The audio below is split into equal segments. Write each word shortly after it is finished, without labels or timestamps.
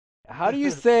How do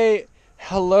you say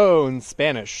hello in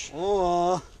Spanish?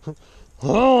 Oh.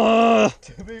 Oh.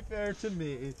 To be fair to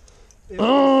me, it's been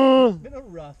a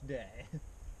rough day.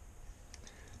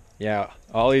 Yeah,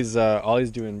 Ollie's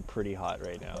doing pretty hot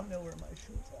right I now. don't know where my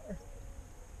shoes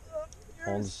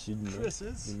are. Yours,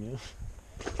 Chris's.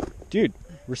 Dude,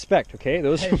 respect, okay?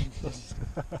 Those. Hey.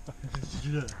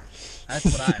 That's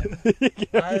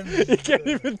what I am. You can't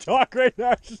even talk right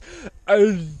now. It's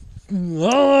just,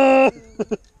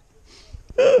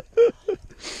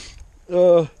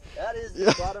 That is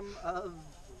the bottom of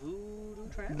Voodoo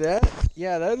Trance.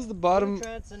 that is the bottom. Voodoo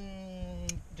Trance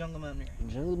and Jungle Mountaineering.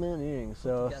 Jungle Mountaineering.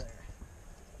 So Together.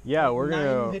 yeah, we're 9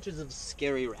 gonna pitches of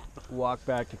scary rap. walk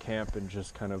back to camp and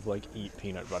just kind of like eat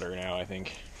peanut butter now, I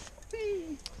think.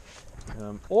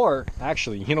 Or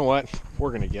actually, you know what?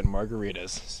 We're gonna get margaritas.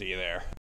 See you there.